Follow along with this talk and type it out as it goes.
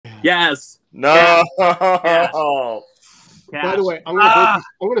Yes. No. Cash. By the way, I'm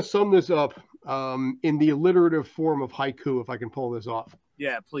going to sum this up in the alliterative form of haiku, if I can pull this off.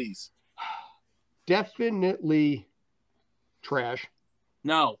 Yeah, please. Definitely trash.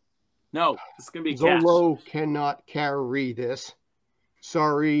 No. It's gonna be Xolo cannot carry this.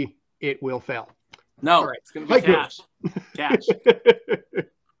 Sorry, it will fail. No, right. It's gonna be cash. Cash.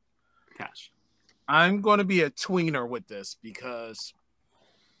 I'm going to be a tweener with this because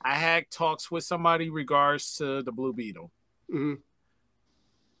I had talks with somebody regards to the Blue Beetle. Mm-hmm.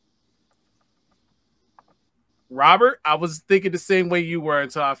 Robert, I was thinking the same way you were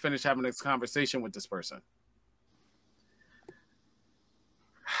until I finished having this conversation with this person.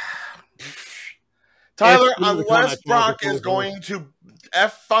 Tyler, unless Brock is going to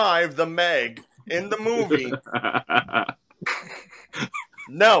F5 the Meg in the movie,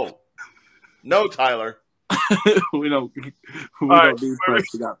 no, Tyler. we don't need friends.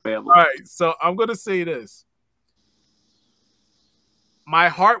 We got family. All right, so I'm gonna say this. My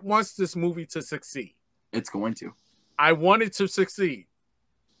heart wants this movie to succeed. It's going to. I want it to succeed.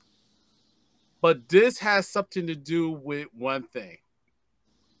 But this has something to do with one thing.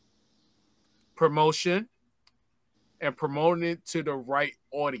 Promotion and promoting it to the right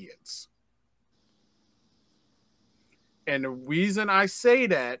audience. And the reason I say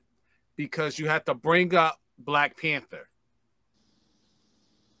that, because you have to bring up Black Panther.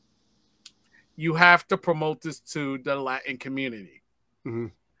 You have to promote this to the Latin community. Mm-hmm.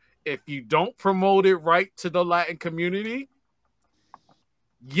 If you don't promote it right to the Latin community,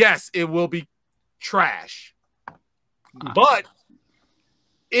 yes, it will be trash. But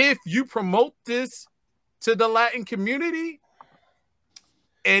if you promote this to the Latin community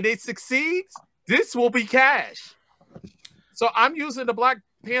and it succeeds, this will be cash. So I'm using the Black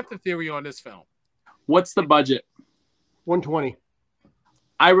Panther theory on this film. What's the budget? 120.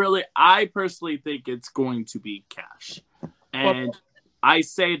 I personally think it's going to be cash. And I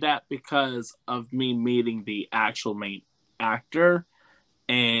say that because of me meeting the actual main actor,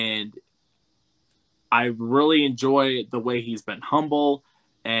 and I really enjoy the way he's been humble.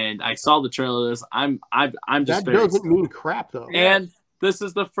 And I saw the trailers. I'm just that doesn't mean crap though. And this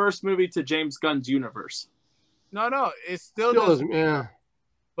is the first movie to James Gunn's universe. No, it still doesn't. Yeah,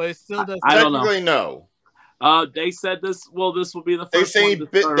 but it still doesn't. I don't know. Technically, no. They said this. Well, this will be the first.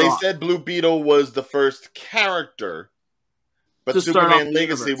 They said Blue Beetle was the first character, but Superman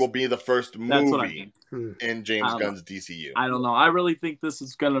Legacy will be the first movie in James Gunn's DCU. I don't know. I really think this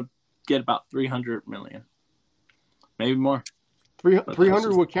is gonna get about 300 million, maybe more.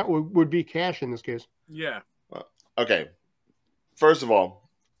 300 would be cash in this case. Yeah. Okay. First of all,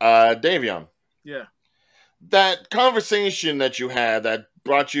 Davion. Yeah. That conversation that you had that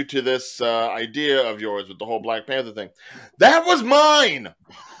brought you to this idea of yours with the whole Black Panther thing, that was mine.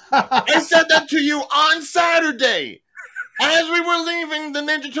 I said that to you on Saturday as we were leaving the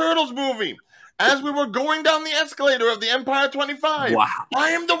Ninja Turtles movie. As we were going down the escalator of the Empire 25. Wow.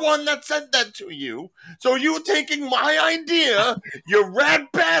 I am the one that said that to you. So you taking my idea, you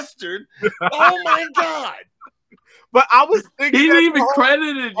rat bastard. Oh my God. But I was thinking he didn't even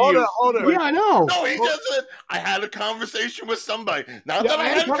credited you. Hold on. Yeah, I know. No, he just said, I had a conversation with somebody. Not that I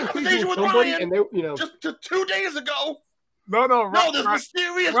had a conversation with Ryan and they, just 2 days ago. No, this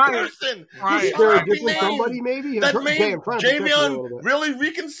mysterious person. Is there a different somebody maybe? That made Javion really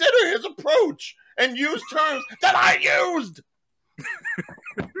reconsider his approach and use terms that I used.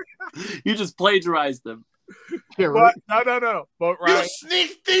 You just plagiarized them. Yeah, right. No. But Ryan, you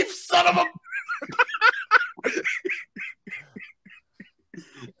sneak thief son of a...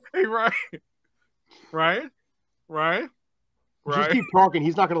 Hey, Ryan. Just keep talking.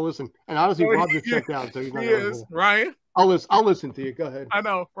 He's not going to listen. And honestly, Rob just checked out, so he's not going to listen. Ryan. I'll listen to you. Go ahead. I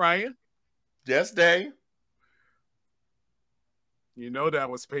know, Ryan. Yes, Day. You know that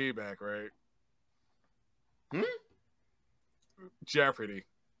was payback, right? Jeopardy.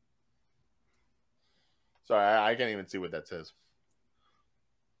 Sorry, I can't even see what that says.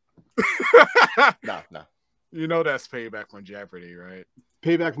 No. You know that's payback from Jeopardy, right?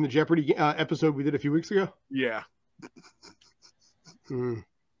 Payback from the Jeopardy episode we did a few weeks ago? Yeah.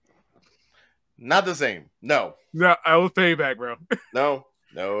 Not the same. No, I was payback, bro. No.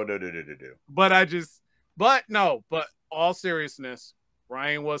 But all seriousness,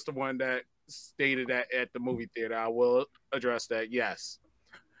 Ryan was the one that stated that at the movie theater. I will address that, yes.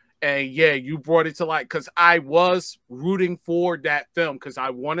 And yeah, you brought it to light because I was rooting for that film because I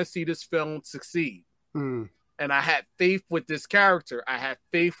want to see this film succeed. And I had faith with this character. I had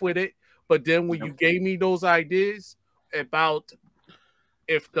faith with it. But then when you gave me those ideas about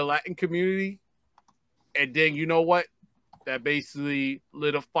if the Latin community, and then you know what? that basically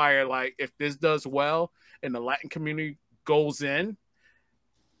lit a fire. Like, if this does well and the Latin community goes in,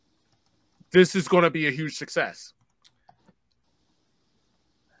 this is going to be a huge success.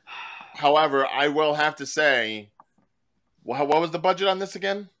 However, I will have to say, what was the budget on this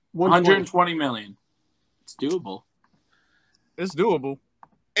again? 120 million. It's doable. It's doable.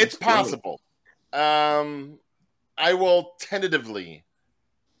 It's possible. I will tentatively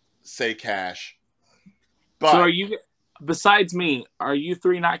say cash. But so are you, besides me, are you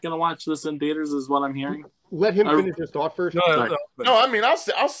three not going to watch this in theaters is what I'm hearing? Let him finish his thought first. No, I mean,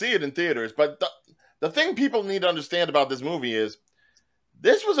 I'll see it in theaters. But the thing people need to understand about this movie is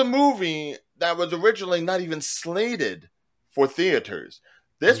this was a movie that was originally not even slated for theaters.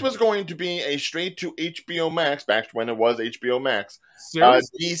 This was going to be a straight to HBO Max, back when it was HBO Max,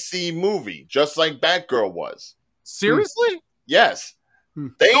 DC movie, just like Batgirl was. Seriously? Yes.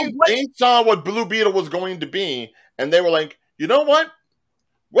 They saw what Blue Beetle was going to be, and they were like, you know what?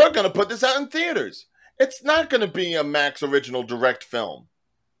 We're going to put this out in theaters. It's not going to be a Max original direct film.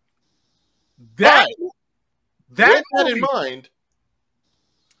 With that in mind,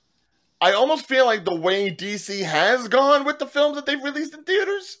 I almost feel like the way DC has gone with the films that they've released in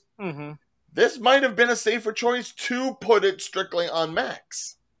theaters, this might have been a safer choice to put it strictly on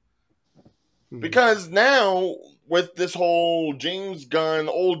Max. Because now, with this whole James Gunn,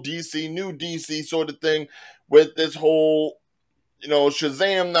 old DC, new DC sort of thing, with this whole,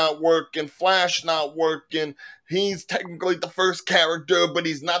 Shazam not working, Flash not working, he's technically the first character, but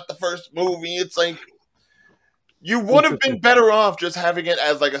he's not the first movie. It's like, you would have been better off just having it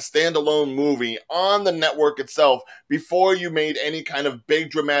as like a standalone movie on the network itself before you made any kind of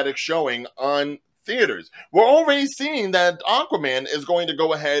big dramatic showing on theaters. We're already seeing that Aquaman is going to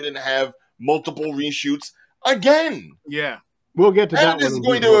go ahead and have multiple reshoots again. Yeah. We'll get to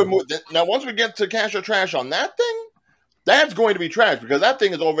that. Now, once we get to Cash or Trash on that thing, that's going to be trash because that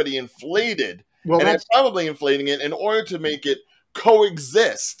thing is already inflated. And it's probably inflating it in order to make it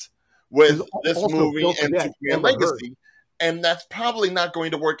coexist with this movie and Superman Legacy, and that's probably not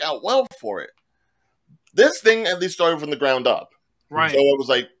going to work out well for it. This thing at least started from the ground up. Right. So it was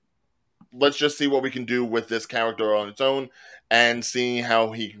like, let's just see what we can do with this character on its own and see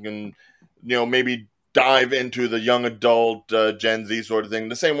how he can, maybe dive into the young adult Gen Z sort of thing,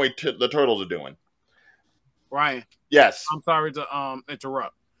 the same way the Turtles are doing. Right. Yes. I'm sorry to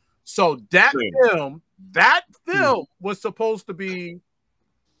interrupt. So that film was supposed to be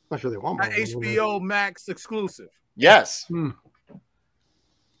not sure they want an HBO Max exclusive. Yes.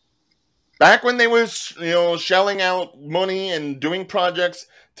 Back when they were, shelling out money and doing projects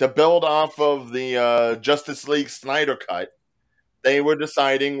to build off of the Justice League Snyder Cut, they were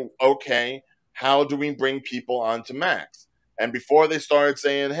deciding, okay, how do we bring people onto Max? And before they started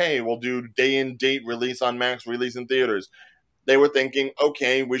saying, hey, we'll do day and date release on Max, release in theaters, they were thinking,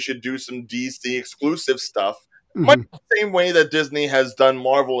 okay, we should do some DC exclusive stuff. Much the same way that Disney has done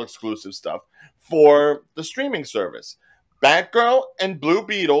Marvel exclusive stuff for the streaming service. Batgirl and Blue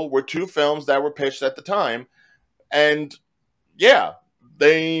Beetle were two films that were pitched at the time. And yeah,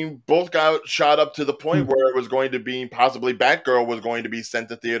 they both got shot up to the point where it was going to be possibly Batgirl was going to be sent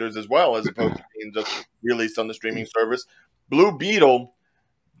to theaters as well, as opposed to being just released on the streaming service. Blue Beetle,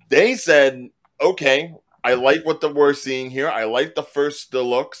 they said, okay, I like what we're seeing here. I like the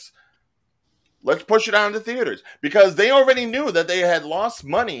looks. Let's push it out into theaters, because they already knew that they had lost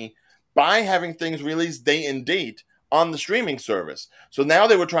money by having things released day and date on the streaming service. So now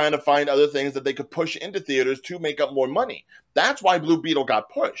they were trying to find other things that they could push into theaters to make up more money. That's why Blue Beetle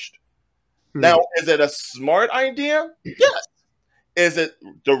got pushed. Now, is it a smart idea? Yes. Is it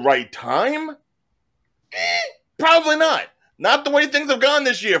the right time? Probably not. Not the way things have gone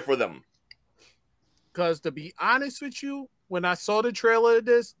this year for them. Because to be honest with you, when I saw the trailer of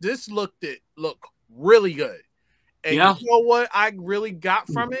this looked really good. And you know what I really got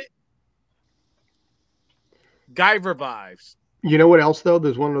from it? Guyver vibes. You know what else, though?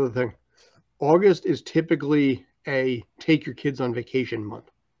 There's one other thing. August is typically a take your kids on vacation month.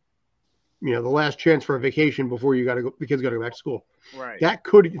 The last chance for a vacation before the kids got to go back to school. Right. That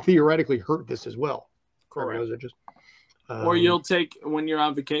could theoretically hurt this as well. Correct. Or when you're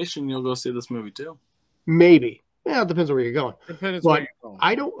on vacation, you'll go see this movie too. Maybe. Yeah, it depends on where you're going. Depends where you're going.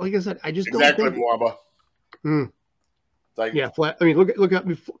 I don't, like I said, I just don't think. Mwaba. Like, yeah, look at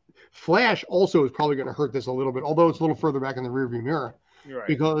me. Flash also is probably going to hurt this a little bit, although it's a little further back in the rearview mirror. Right.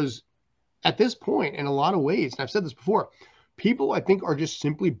 Because at this point, in a lot of ways, and I've said this before, people, I think, are just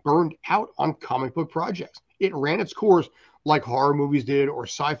simply burned out on comic book projects. It ran its course like horror movies did, or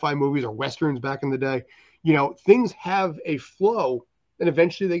sci-fi movies, or westerns back in the day. Things have a flow, and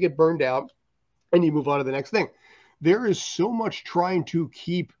eventually they get burned out, and you move on to the next thing. there is so much trying to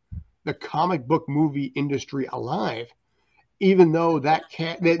keep the comic book movie industry alive, even though that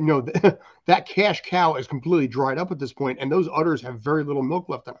cash cow is completely dried up at this point, and those udders have very little milk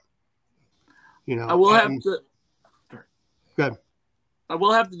left in them. You know, I will have to. Good. I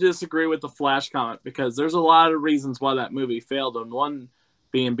will have to disagree with the Flash comment because there's a lot of reasons why that movie failed, and one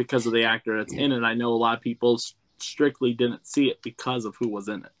being because of the actor that's in it. I know a lot of people strictly didn't see it because of who was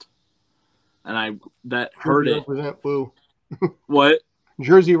in it, and that hurt it. Represent woo. What?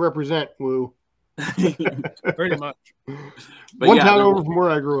 Jersey represent woo. Pretty much. But One town over from where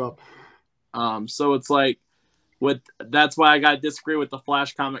I grew up. So it's like that's why I got to disagree with the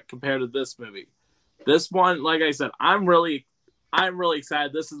Flash comment compared to this movie. This one, like I said, I'm really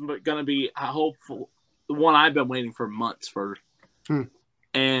excited. This is going to be hopeful, the one I've been waiting for months for.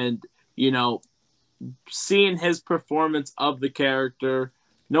 And, you know, seeing his performance of the character,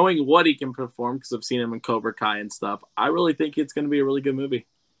 knowing what he can perform, because I've seen him in Cobra Kai and stuff, I really think it's going to be a really good movie.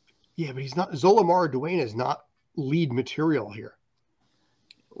 Yeah, but he's not. Xolo Maridueña is not lead material here.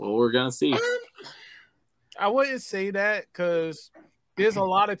 Well, we're going to see. I wouldn't say that because there's a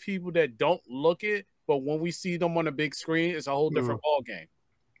lot of people that don't look it, but when we see them on a big screen, it's a whole different ball game.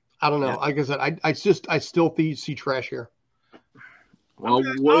 I don't know. Yeah. Like I said, I still see trash here. Well,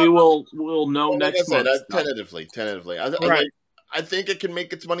 we'll know next month. Tentatively. I think it can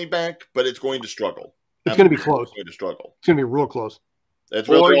make its money back, but it's going to struggle. It's going to be close. It's going to struggle. It's going to be real close. It's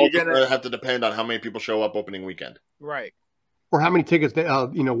really going to have to depend on how many people show up opening weekend. Right. Or how many tickets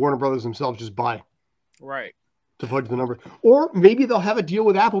Warner Brothers themselves just buy. Right. To fudge the number. Or maybe they'll have a deal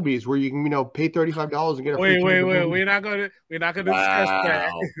with Applebee's where you can, pay $35 and get a free Wait. We're not gonna discuss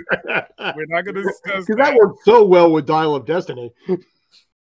that. We're not gonna discuss that. Because that worked so well with Dial of Destiny.